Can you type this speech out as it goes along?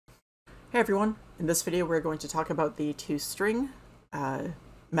Hey everyone, in this video we're going to talk about the ToString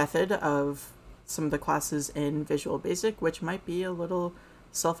method of some of the classes in Visual Basic, which might be a little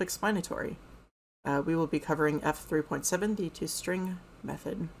self-explanatory. We will be covering F3.7, the ToString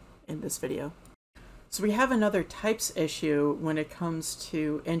method, in this video. So we have another types issue when it comes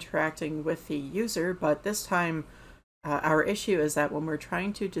to interacting with the user, but this time our issue is that when we're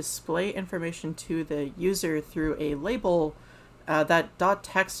trying to display information to the user through a label, that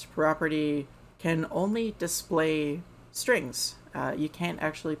 .text property can only display strings. You can't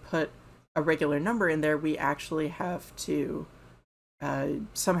actually put a regular number in there. We actually have to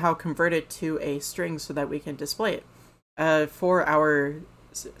somehow convert it to a string so that we can display it. For our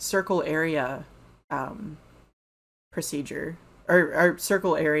circle area procedure, or our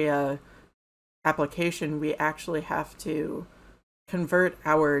circle area application, we actually have to convert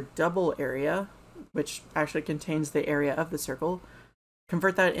our double area, which actually contains the area of the circle,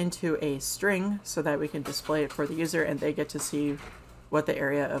 convert that into a string so that we can display it for the user and they get to see what the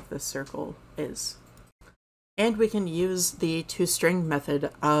area of the circle is. And we can use the ToString method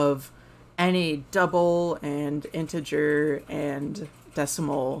of any double and integer and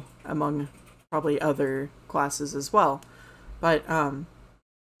decimal, among probably other classes as well. But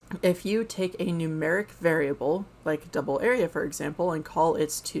if you take a numeric variable, like double area for example, and call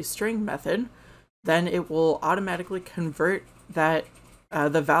its ToString method, then it will automatically convert that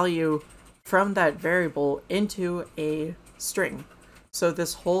the value from that variable into a string. So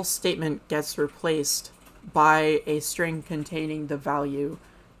this whole statement gets replaced by a string containing the value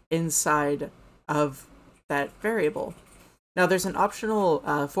inside of that variable. Now there's an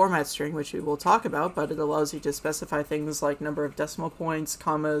optional format string, which we will talk about, but it allows you to specify things like number of decimal points,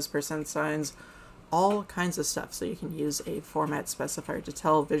 commas, percent signs, all kinds of stuff. So you can use a format specifier to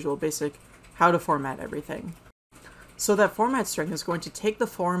tell Visual Basic how to format everything. So that format string is going to take the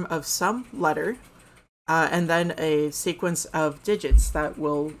form of some letter and then a sequence of digits that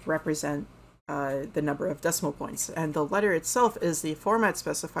will represent the number of decimal points. And the letter itself is the format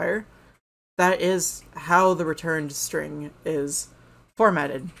specifier. That is how the returned string is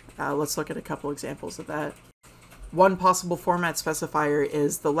formatted. Let's look at a couple examples of that. One possible format specifier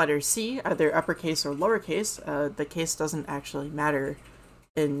is the letter C, either uppercase or lowercase. The case doesn't actually matter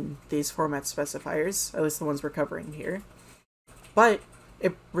in these format specifiers, at least the ones we're covering here. But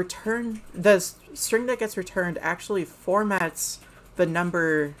the string that gets returned actually formats the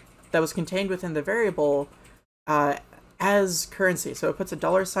number that was contained within the variable as currency. So it puts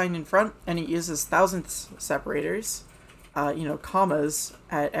a $sign in front and it uses thousandths separators, commas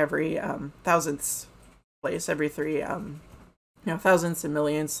at every thousandths place, every three, thousandths and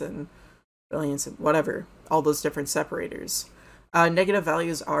millionths and billionths and whatever, all those different separators. Negative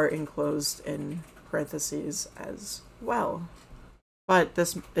values are enclosed in parentheses as well. But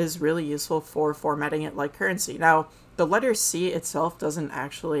this is really useful for formatting it like currency. Now, the letter C itself doesn't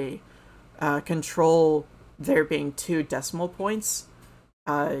actually control there being 2 decimal points.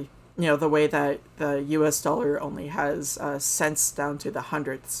 The way that the US dollar only has cents down to the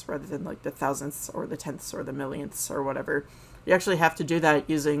hundredths rather than like the thousandths or the tenths or the millionths or whatever. You actually have to do that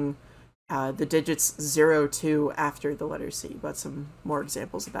using the digits 0, 2 after the letter C, but some more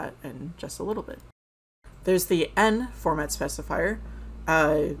examples of that in just a little bit. There's the N format specifier,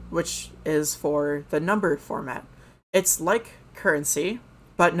 which is for the number format. It's like currency,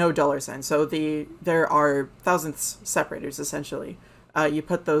 but no $sign. So there are thousandths separators, essentially. You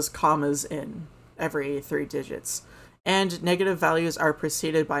put those commas in every 3 digits. And negative values are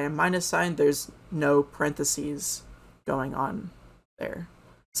preceded by a minus sign. There's no parentheses going on there.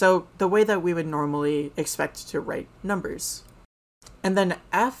 So the way that we would normally expect to write numbers. And then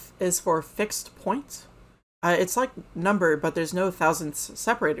F is for fixed point. It's like number, but there's no thousandths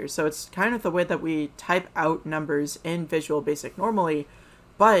separator. So it's kind of the way that we type out numbers in Visual Basic normally,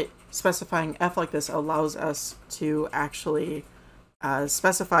 but specifying F like this allows us to actually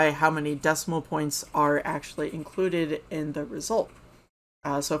specify how many decimal points are actually included in the result.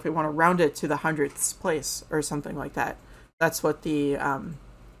 So if we want to round it to the hundredths place or something like that, that's what the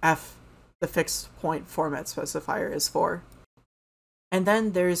F, the fixed point format specifier, is for. And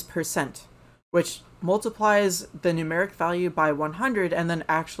then there's %, which multiplies the numeric value by 100 and then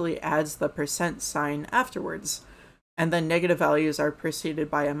actually adds the % sign afterwards. And then negative values are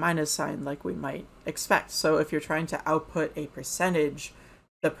preceded by a minus sign like we might expect. So if you're trying to output a percentage,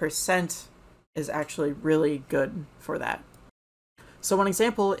 the % is actually really good for that. So one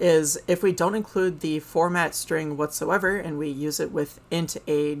example is if we don't include the format string whatsoever and we use it with int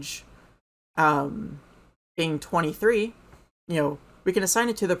age being 23, we can assign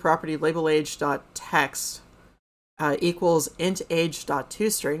it to the property labelAge.text equals int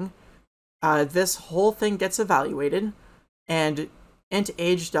age.toString, this whole thing gets evaluated, and int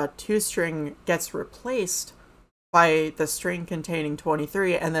age.toString gets replaced by the string containing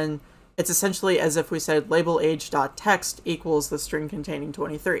 23, and then it's essentially as if we said label age.text equals the string containing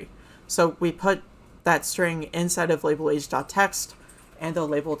 23. So we put that string inside of label age.text, and the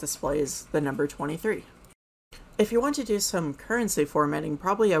label displays the number 23. If you want to do some currency formatting,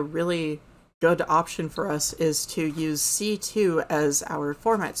 probably a really good option for us is to use C2 as our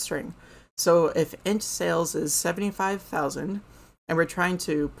format string. So if int sales is 75,000, and we're trying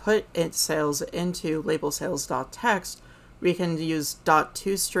to put int sales into label sales.text, we can use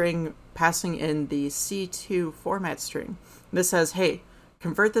 .toString passing in the C2 format string. This says, hey,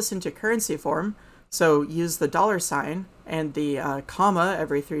 convert this into currency form, so use the $sign and the comma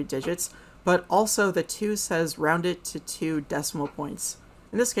every 3 digits, but also the 2 says round it to 2 decimal points.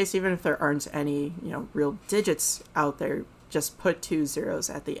 In this case, even if there aren't any, real digits out there, just put 2 zeros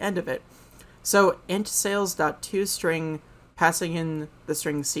at the end of it. So int sales.toString passing in the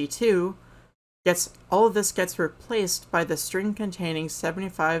string C2 all of this gets replaced by the string containing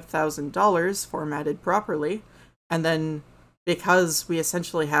 $75,000 formatted properly, and then because we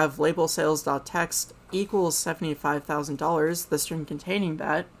essentially have label sales.text equals $75,000, the string containing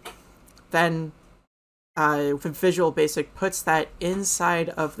that, then Visual Basic puts that inside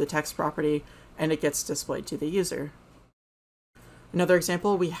of the text property and it gets displayed to the user. Another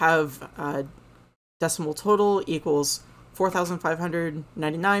example, we have decimal total equals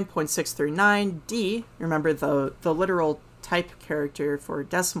 4,599.639D. Remember the literal type character for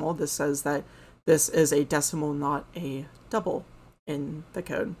decimal. This says that this is a decimal, not a double in the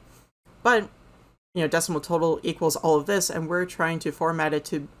code. But, decimal total equals all of this, and we're trying to format it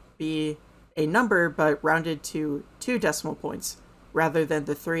to be a number, but rounded to 2 decimal points, rather than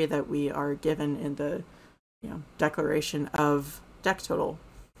the 3 that we are given in the declaration of dec total.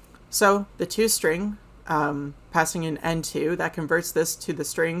 So the ToString, passing in n2, that converts this to the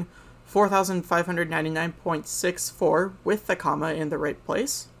string 4,599.64 with the comma in the right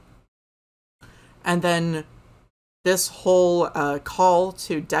place. And then this whole call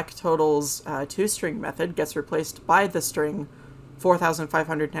to dec total's ToString method gets replaced by the string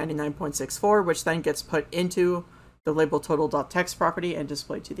 4,599.64, which then gets put into the label total.text property and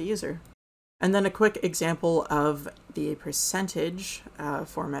displayed to the user. And then a quick example of the percentage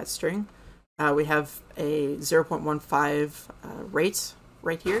format string. We have a 0.15 rate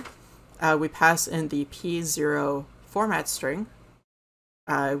right here. We pass in the P0 format string,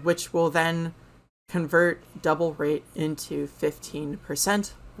 which will then convert double rate into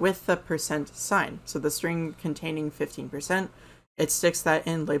 15% with the percent sign. So the string containing 15%, it sticks that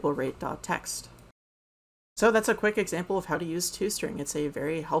in label rate.text. So that's a quick example of how to use ToString. It's a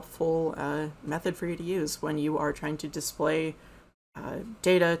very helpful method for you to use when you are trying to display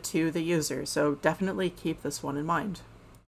data to the user. So definitely keep this one in mind.